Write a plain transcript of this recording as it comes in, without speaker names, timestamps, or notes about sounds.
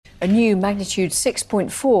A new magnitude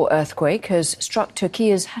 6.4 earthquake has struck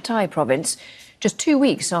Turkey's Hatay province just 2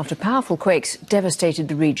 weeks after powerful quakes devastated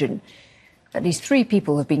the region. At least 3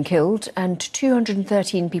 people have been killed and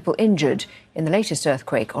 213 people injured in the latest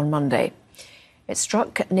earthquake on Monday. It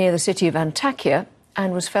struck near the city of Antakya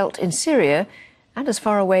and was felt in Syria and as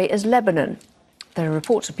far away as Lebanon. There are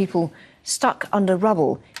reports of people stuck under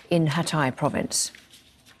rubble in Hatay province.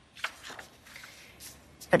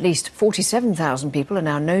 At least 47,000 people are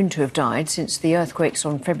now known to have died since the earthquakes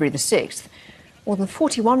on February the 6th. More than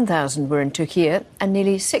 41,000 were in Turkey and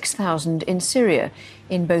nearly 6,000 in Syria,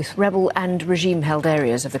 in both rebel and regime-held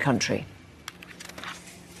areas of the country.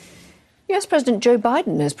 US President Joe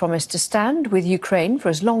Biden has promised to stand with Ukraine for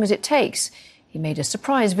as long as it takes. He made a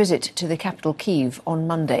surprise visit to the capital, Kyiv, on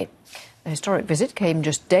Monday. The historic visit came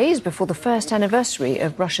just days before the first anniversary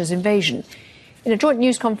of Russia's invasion. In a joint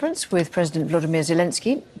news conference with President Volodymyr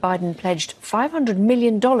Zelensky, Biden pledged $500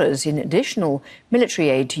 million in additional military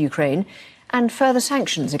aid to Ukraine and further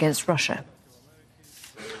sanctions against Russia.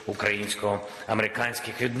 This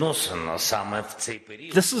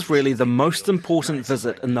is really the most important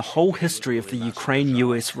visit in the whole history of the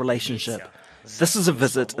Ukraine-US relationship. This is a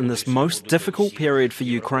visit in this most difficult period for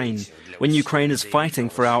Ukraine, when Ukraine is fighting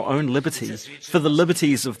for our own liberty, for the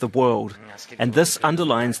liberties of the world. And this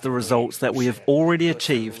underlines the results that we have already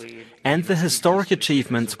achieved and the historic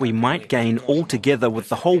achievements we might gain all together with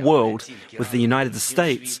the whole world, with the United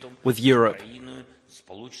States, with Europe.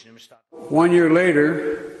 1 year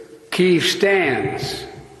later, Kyiv stands,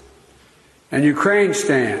 and Ukraine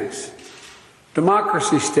stands.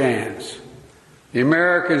 Democracy stands. The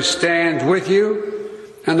Americans stand with you,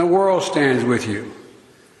 and the world stands with you.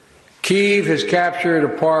 Kyiv has captured a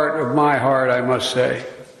part of my heart, I must say.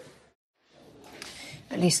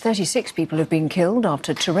 At least 36 people have been killed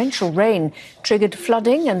after torrential rain triggered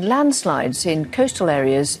flooding and landslides in coastal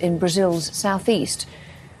areas in Brazil's southeast.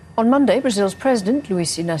 On Monday, Brazil's president,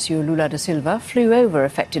 Luiz Inácio Lula da Silva, flew over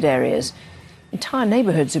affected areas. Entire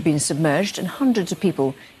neighbourhoods have been submerged and hundreds of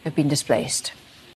people have been displaced.